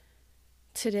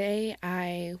Today,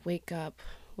 I wake up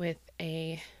with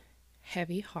a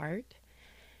heavy heart,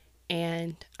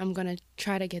 and I'm going to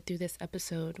try to get through this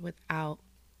episode without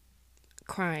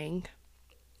crying.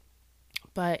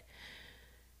 But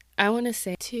I want to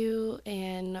say to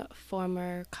an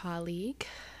former colleague,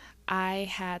 I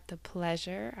had the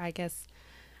pleasure, I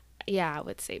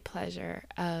would say pleasure,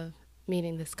 of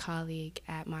meeting this colleague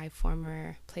at my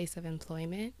former place of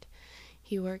employment.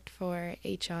 He worked for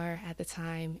HR at the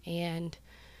time, and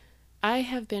I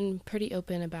have been pretty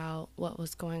open about what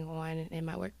was going on in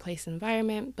my workplace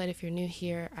environment, but if you're new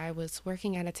here, I was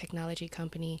working at a technology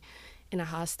company in a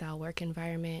hostile work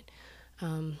environment.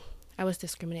 I was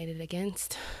discriminated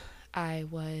against. I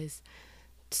was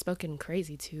spoken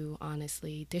crazy to,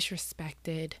 honestly,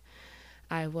 disrespected.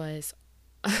 I was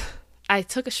I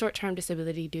took a short-term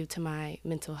disability due to my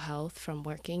mental health from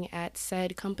working at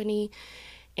said company,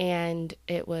 and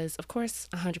it was, of course,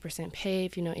 100% paid.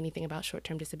 If you know anything about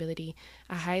short-term disability,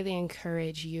 I highly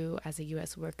encourage you as a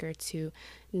U.S. worker to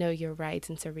know your rights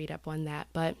and to read up on that.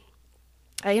 But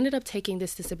I ended up taking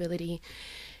this disability,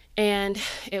 and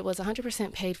it was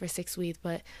 100% paid for 6 weeks.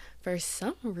 But for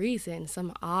some reason,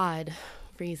 some odd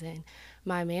reason,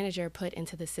 my manager put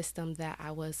into the system that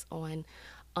I was on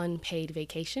unpaid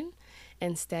vacation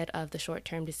instead of the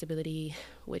short-term disability,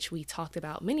 which we talked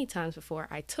about many times before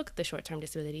I took the short-term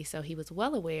disability. So he was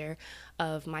well aware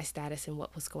of my status and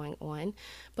what was going on,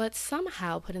 but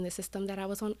somehow put in the system that I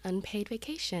was on unpaid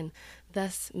vacation,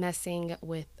 thus messing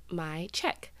with my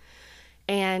check.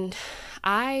 And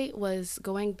I was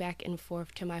going back and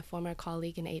forth to my former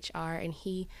colleague in HR, and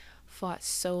he fought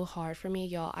so hard for me,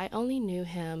 y'all. I only knew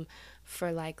him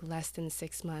for like less than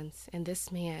 6 months, and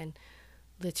this man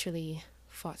literally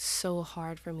fought so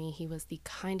hard for me. He was the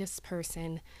kindest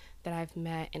person that I've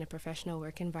met in a professional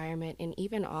work environment, and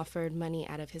even offered money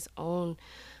out of his own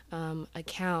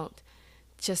account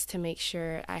just to make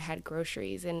sure I had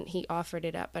groceries. And he offered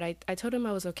it up, but I told him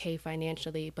I was okay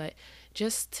financially. But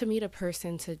just to meet a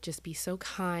person to just be so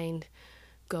kind,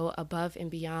 go above and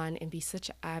beyond, and be such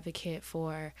an advocate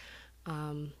for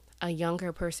a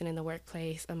younger person in the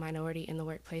workplace, a minority in the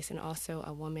workplace, and also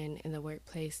a woman in the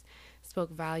workplace,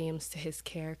 spoke volumes to his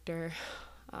character.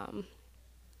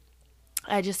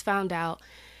 I just found out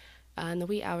in the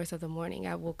wee hours of the morning.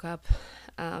 I woke up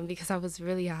because I was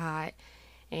really hot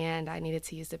and I needed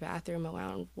to use the bathroom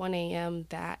around 1 a.m.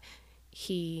 that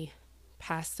he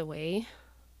passed away.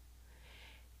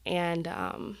 And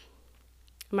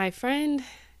my friend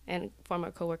and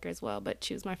former coworker as well, but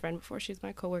she was my friend before she was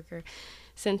my coworker,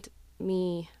 sent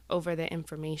me over the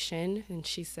information, and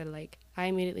she said, like, I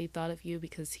immediately thought of you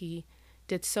because he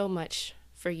did so much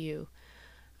for you.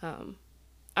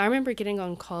 I remember getting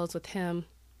on calls with him,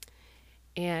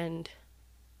 and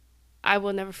I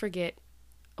will never forget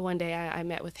one day I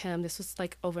met with him. This was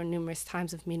like over numerous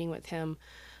times of meeting with him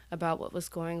about what was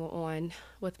going on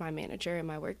with my manager in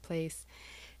my workplace.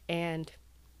 And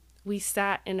we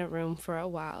sat in a room for a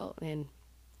while, and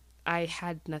I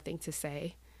had nothing to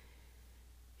say.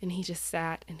 And he just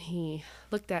sat and he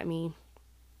looked at me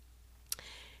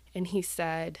and he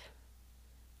said,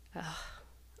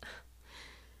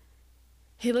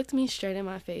 he looked me straight in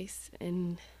my face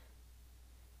and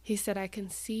he said, I can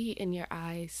see in your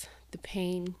eyes the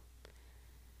pain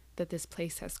that this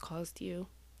place has caused you.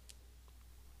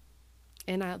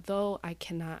 And although I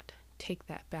cannot take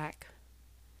that back,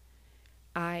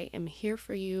 I am here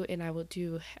for you, and I will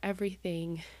do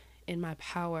everything in my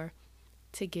power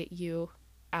to get you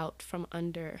out from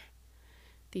under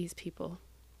these people.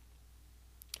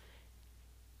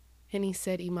 And he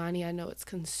said, Imani, I know it's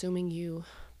consuming you,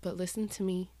 but listen to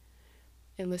me,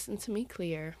 and listen to me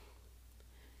clear.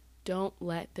 Don't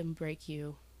let them break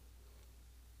you.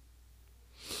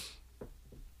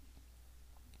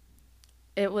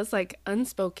 It was like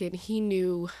unspoken. He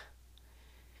knew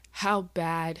how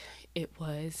bad it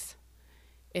was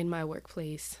in my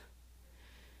workplace.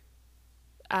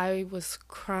 I was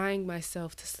crying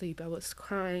myself to sleep. I was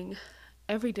crying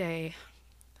every day.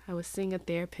 I was seeing a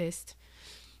therapist.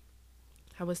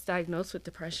 I was diagnosed with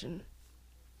depression.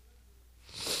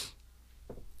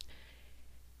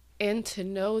 And to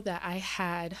know that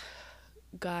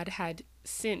God had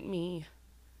sent me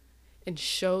and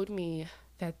showed me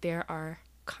that there are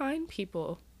kind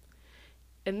people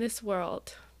in this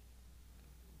world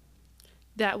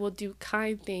that will do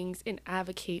kind things and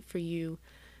advocate for you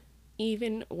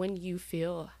even when you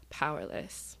feel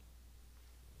powerless.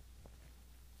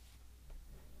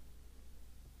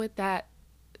 With that,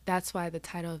 that's why the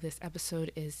title of this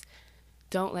episode is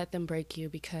Don't Let Them Break You,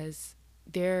 because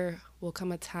there will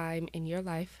come a time in your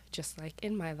life, just like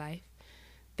in my life,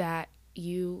 that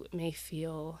you may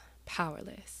feel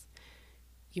powerless.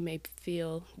 You may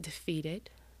feel defeated.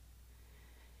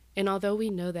 And although we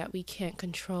know that we can't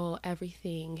control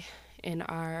everything in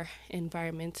our in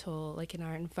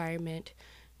our environment,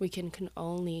 we can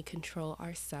only control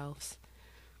ourselves.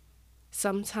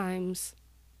 Sometimes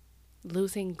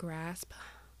losing grasp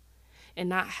and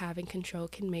not having control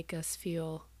can make us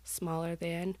feel smaller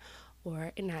than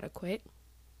or inadequate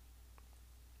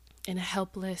and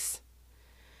helpless.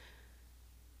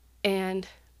 And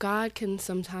God can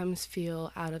sometimes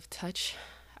feel out of touch,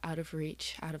 out of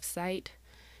reach, out of sight,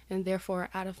 and therefore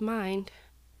out of mind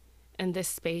in this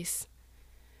space.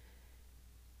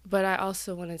 But I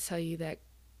also want to tell you that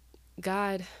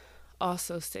God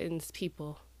also sends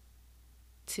people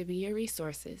to be your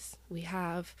resources. We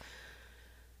have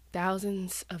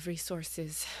thousands of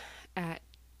resources at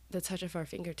the touch of our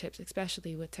fingertips,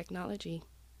 especially with technology.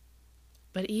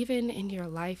 But even in your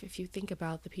life, if you think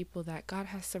about the people that God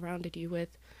has surrounded you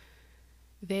with,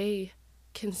 they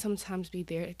can sometimes be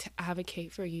there to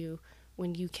advocate for you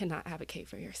when you cannot advocate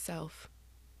for yourself.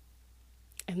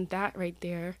 And that right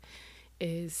there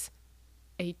is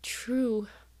a true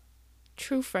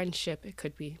friendship. It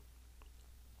could be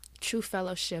true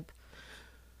fellowship,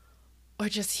 or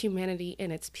just humanity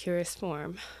in its purest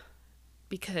form.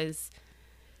 Because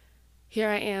here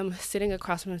I am sitting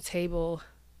across from a table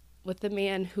with the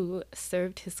man who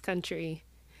served his country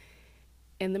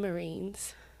in the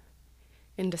Marines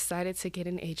and decided to get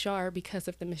in HR because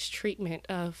of the mistreatment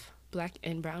of Black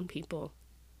and brown people,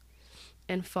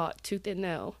 and fought tooth and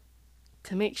nail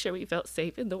to make sure we felt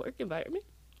safe in the work environment.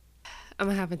 I'm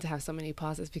having to have so many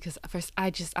pauses because at first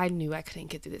I knew I couldn't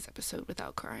get through this episode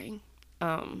without crying.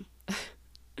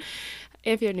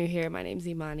 If you're new here, my name's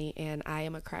Imani and I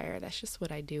am a crier. That's just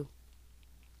what I do.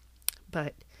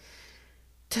 But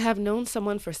to have known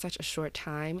someone for such a short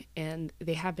time and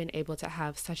they have been able to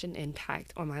have such an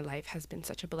impact on my life has been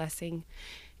such a blessing.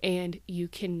 And you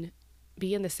can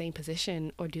be in the same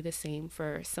position or do the same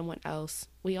for someone else.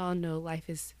 We all know life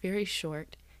is very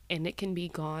short and it can be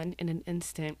gone in an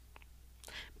instant.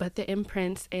 But the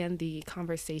imprints and the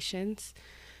conversations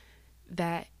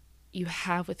that you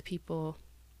have with people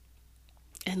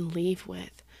and leave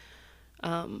with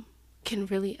can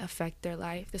really affect their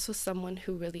life. This was someone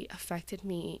who really affected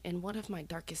me in one of my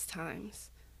darkest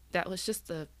times. That was just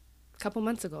a couple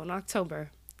months ago in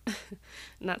October,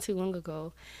 not too long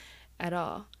ago at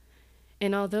all.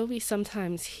 And although we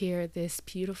sometimes hear this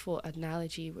beautiful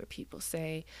analogy where people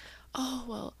say, oh,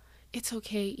 well, it's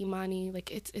okay, Imani,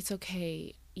 like it's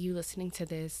okay, you listening to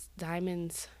this,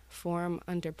 diamonds form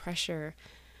under pressure.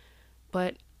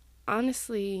 But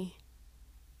honestly,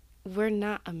 we're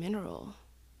not a mineral.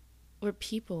 We're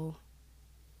people.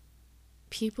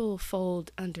 People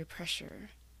fold under pressure.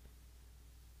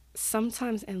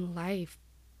 Sometimes in life,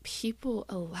 people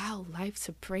allow life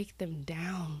to break them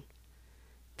down.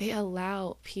 They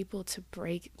allow people to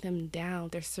break them down,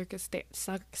 their circumstances,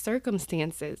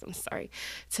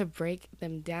 to break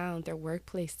them down, their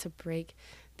workplace to break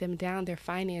them down, their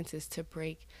finances to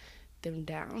break them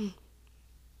down,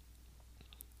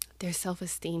 their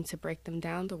self-esteem to break them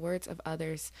down, the words of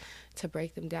others to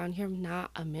break them down. You're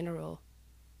not a mineral.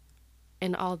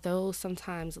 And although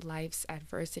sometimes life's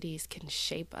adversities can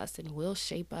shape us and will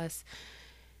shape us,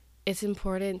 it's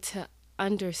important to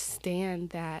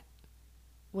understand that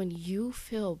when you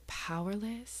feel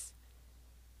powerless,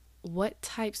 what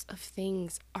types of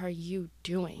things are you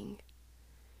doing?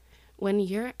 When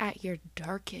you're at your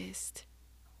darkest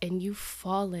and you've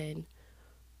fallen,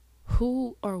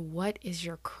 who or what is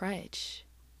your crutch?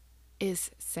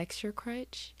 Is sex your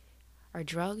crutch? Are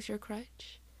drugs your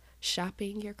crutch?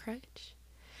 Shopping your crutch?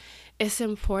 It's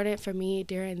important for me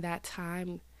during that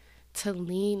time to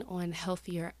lean on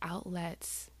healthier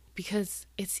outlets, because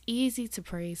it's easy to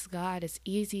praise God. It's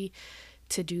easy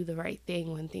to do the right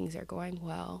thing when things are going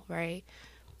well, right?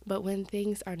 But when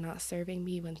things are not serving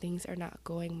me, when things are not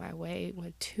going my way,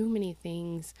 when too many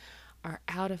things are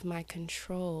out of my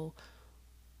control,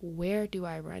 where do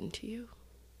I run to?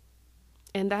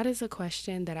 And that is a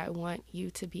question that I want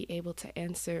you to be able to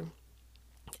answer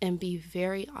and be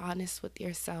very honest with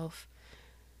yourself.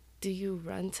 Do you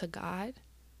run to God?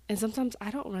 And sometimes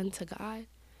I don't run to God.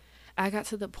 I got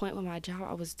to the point with my job,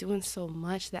 I was doing so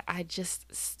much that I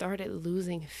just started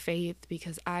losing faith,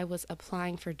 because I was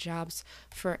applying for jobs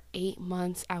for 8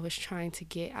 months. I was trying to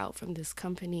get out from this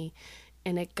company.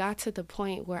 And it got to the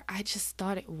point where I just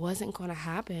thought it wasn't going to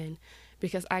happen,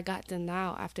 because I got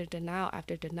denial after denial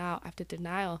after denial after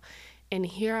denial. And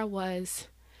here I was,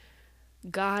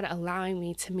 God allowing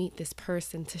me to meet this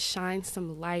person to shine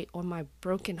some light on my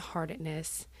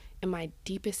brokenheartedness in my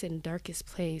deepest and darkest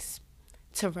place,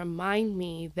 to remind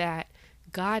me that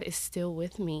God is still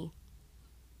with me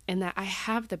and that I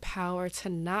have the power to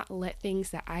not let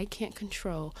things that I can't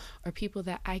control or people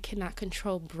that I cannot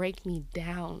control break me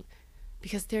down,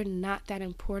 because they're not that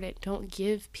important. Don't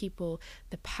give people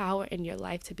the power in your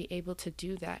life to be able to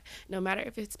do that. No matter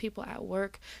if it's people at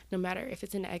work, no matter if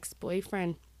it's an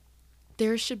ex-boyfriend,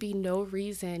 there should be no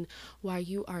reason why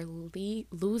you are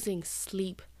losing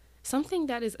sleep, something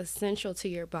that is essential to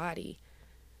your body,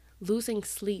 losing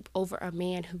sleep over a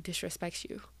man who disrespects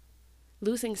you,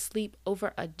 losing sleep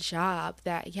over a job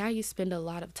that, yeah, you spend a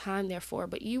lot of time there for,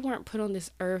 but you weren't put on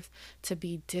this earth to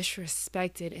be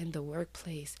disrespected in the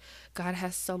workplace. God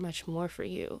has so much more for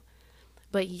you.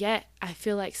 But yet, I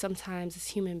feel like sometimes as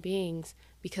human beings,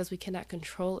 because we cannot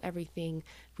control everything,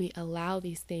 we allow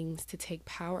these things to take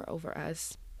power over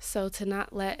us. So, to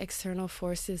not let external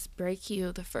forces break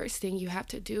you, the first thing you have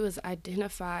to do is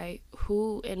identify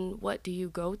who and what do you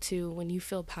go to when you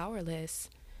feel powerless.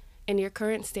 In your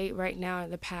current state right now,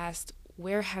 in the past,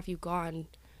 where have you gone?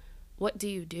 What do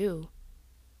you do?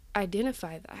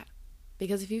 Identify that.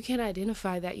 Because if you can't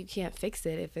identify that, you can't fix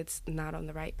it if it's not on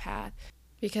the right path.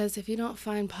 Because if you don't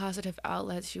find positive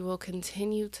outlets, you will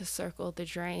continue to circle the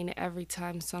drain every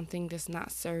time something does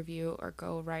not serve you or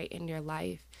go right in your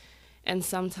life. And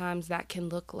sometimes that can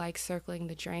look like circling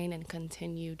the drain and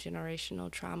continue generational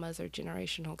traumas or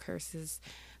generational curses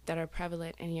that are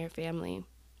prevalent in your family.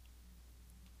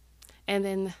 And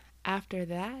then after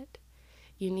that,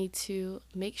 you need to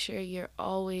make sure you're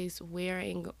always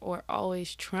wearing or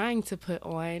always trying to put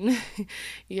on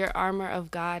your armor of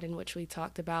God, in which we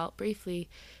talked about briefly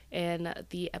in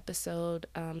the episode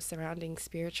surrounding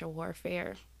spiritual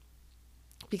warfare.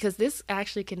 Because this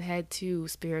actually can head to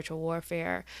spiritual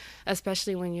warfare,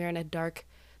 especially when you're in a dark,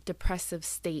 depressive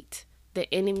state.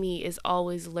 The enemy is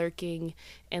always lurking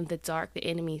in the dark. The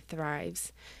enemy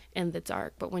thrives in the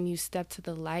dark. But when you step to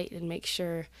the light and make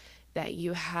sure that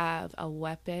you have a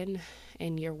weapon,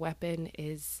 and your weapon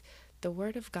is the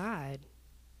Word of God.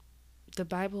 The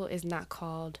Bible is not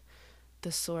called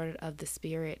the sword of the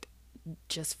Spirit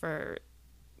just for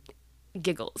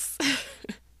giggles.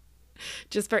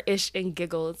 Just for ish and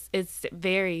giggles. It's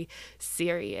very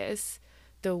serious.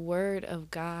 The Word of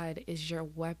God is your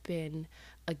weapon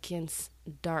against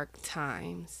dark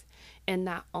times. And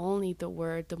not only the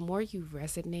Word, the more you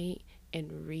resonate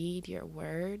and read your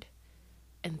Word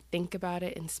and think about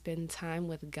it and spend time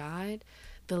with God,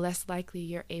 the less likely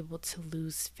you're able to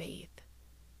lose faith.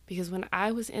 Because when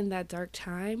I was in that dark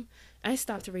time, I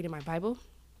stopped reading my Bible.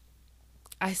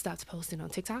 I stopped posting on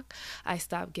TikTok. I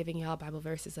stopped giving y'all Bible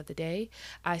verses of the day.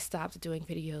 I stopped doing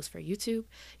videos for YouTube.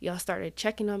 Y'all started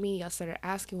checking on me. Y'all started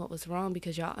asking what was wrong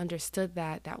because y'all understood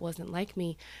that that wasn't like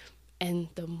me. And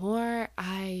the more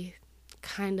I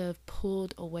kind of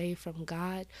pulled away from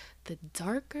God, the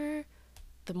darker,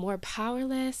 the more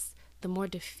powerless, the more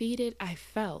defeated I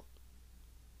felt.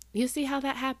 You see how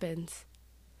that happens?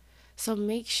 So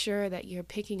make sure that you're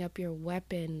picking up your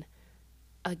weapon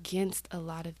against a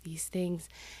lot of these things.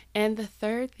 And the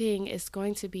third thing is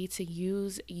going to be to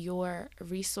use your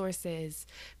resources.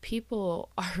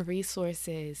 People are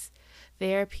resources.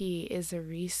 Therapy is a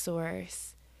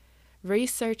resource.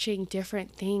 Researching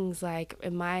different things, like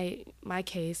in my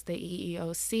case, the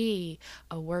EEOC,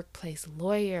 a workplace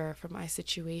lawyer for my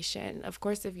situation. Of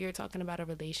course, if you're talking about a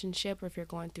relationship or if you're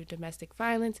going through domestic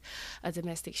violence, a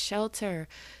domestic shelter,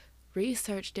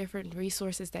 research different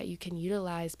resources that you can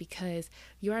utilize, because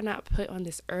you are not put on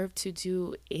this earth to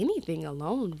do anything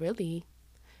alone, really.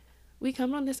 We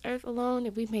come on this earth alone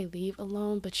and we may leave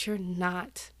alone, but you're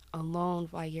not alone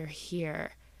while you're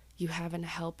here. You have a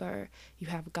helper, you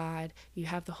have God, you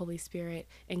have the Holy Spirit,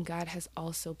 and God has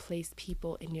also placed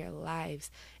people in your lives.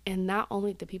 And not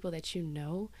only the people that you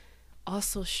know,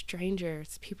 also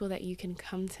strangers, people that you can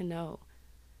come to know.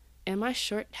 In my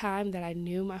short time that I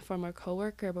knew my former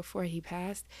coworker before he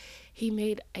passed, he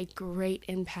made a great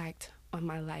impact on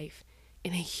my life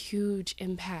and a huge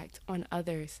impact on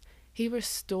others. He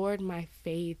restored my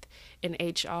faith in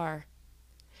HR,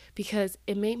 because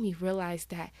it made me realize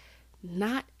that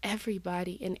not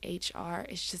everybody in HR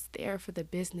is just there for the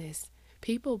business.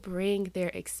 People bring their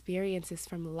experiences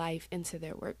from life into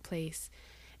their workplace,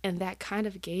 and that kind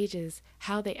of gauges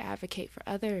how they advocate for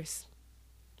others.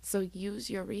 So use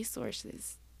your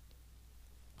resources.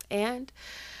 And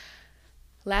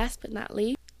last but not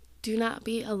least, do not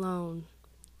be alone.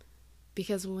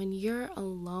 Because when you're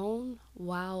alone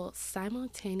while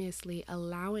simultaneously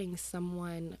allowing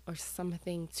someone or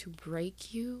something to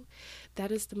break you, that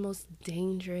is the most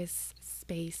dangerous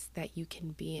space that you can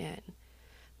be in.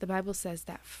 The Bible says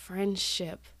that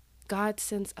friendship God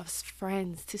sends us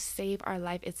friends to save our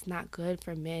life. It's not good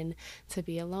for men to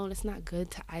be alone. It's not good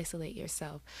to isolate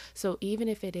yourself. So even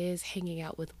if it is hanging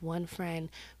out with one friend,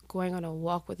 going on a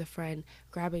walk with a friend,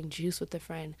 grabbing juice with a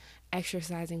friend,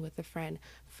 exercising with a friend,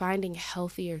 finding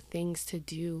healthier things to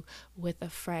do with a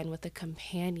friend, with a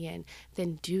companion,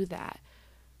 then do that.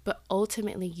 But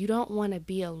ultimately, you don't want to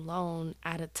be alone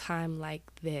at a time like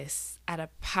this, at a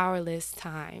powerless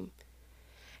time.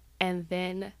 And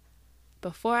then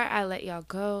before I let y'all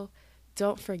go,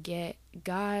 don't forget,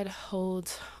 God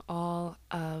holds all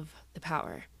of the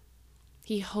power.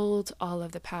 He holds all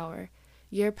of the power.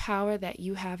 Your power that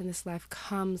you have in this life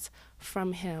comes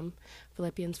from him.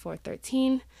 Philippians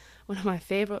 4:13, one of my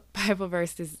favorite Bible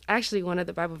verses, actually one of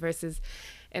the Bible verses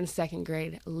in second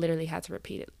grade, literally had to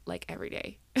repeat it like every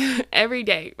day. Every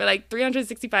day for like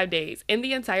 365 days in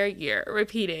the entire year,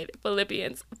 repeated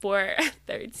Philippians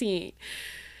 4:13.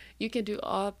 You can do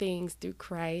all things through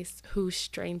Christ who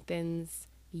strengthens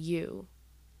you.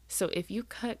 So if you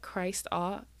cut Christ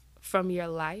off from your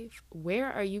life,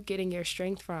 where are you getting your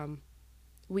strength from?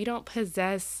 We don't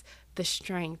possess the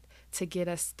strength to get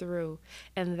us through.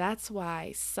 And that's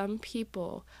why some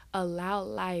people allow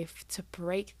life to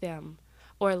break them,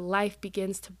 or life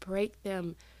begins to break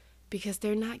them because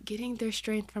they're not getting their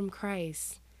strength from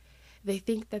Christ. They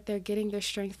think that they're getting their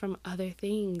strength from other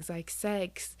things like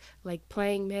sex, like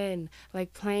playing men,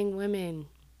 like playing women,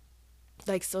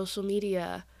 like social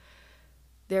media.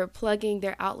 They're plugging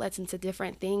their outlets into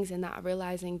different things and not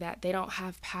realizing that they don't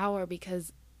have power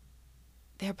because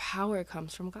their power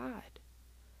comes from God.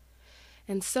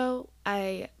 And so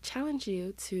I challenge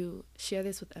you to share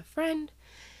this with a friend.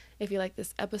 If you like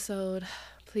this episode,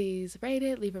 please rate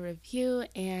it, leave a review,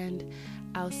 and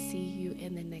I'll see you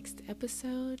in the next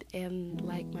episode. And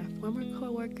like my former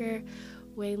coworker,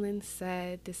 Waylon,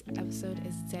 said, this episode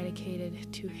is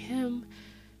dedicated to him.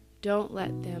 Don't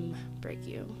let them break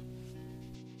you.